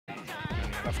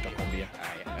alafu takwambia.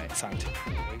 Asante.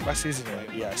 Basi hizi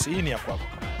hii ni ya kwako.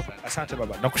 Asante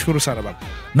baba. Nakushukuru sana baba.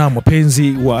 Na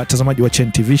wapenzi watazamaji wa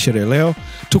Cheni TV, sherehe leo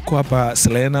tuko hapa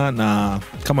Selena, na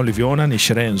kama ulivyoona ni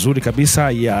sherehe nzuri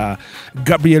kabisa ya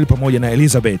Gabriel pamoja na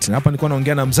Elizabeth. Na hapa nilikuwa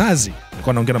naongea na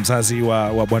mzazi,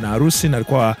 wa bwana harusi, na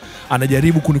alikuwa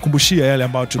anajaribu kunikumbushia yale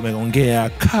ambayo tumeongea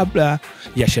kabla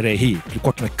ya sherehe hii.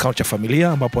 Tulikuwa tuna kikao cha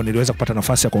familia ambapo niliweza kupata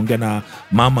nafasi ya kuongea na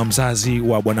mama mzazi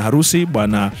wa bwana harusi,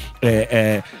 bwana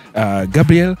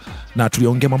Gabriel, na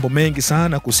tuliongea mambo mengi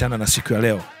sana kuhusiana na siku ya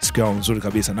leo, siku yao nzuri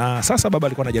kabisa. Na sasa baba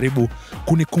alikuwa anajaribu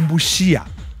kunikumbushia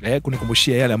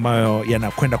yale ambayo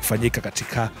yanakwenda kufanyika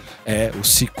katika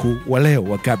usiku wa leo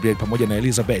wa Gabriel pamoja na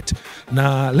Elizabeth.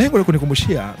 Na lengo la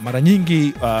kunikumbushia, mara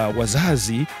nyingi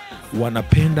wazazi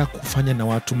wanapenda kufanya na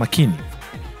watu makini,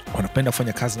 wanapenda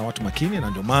kufanya kazi na watu makini, na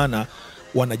ndio maana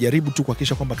wanajaribu tu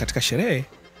kuhakikisha kwamba katika sherehe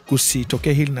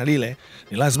kusitokee hili na lile.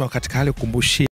 Ni lazima katika hali kukumbushia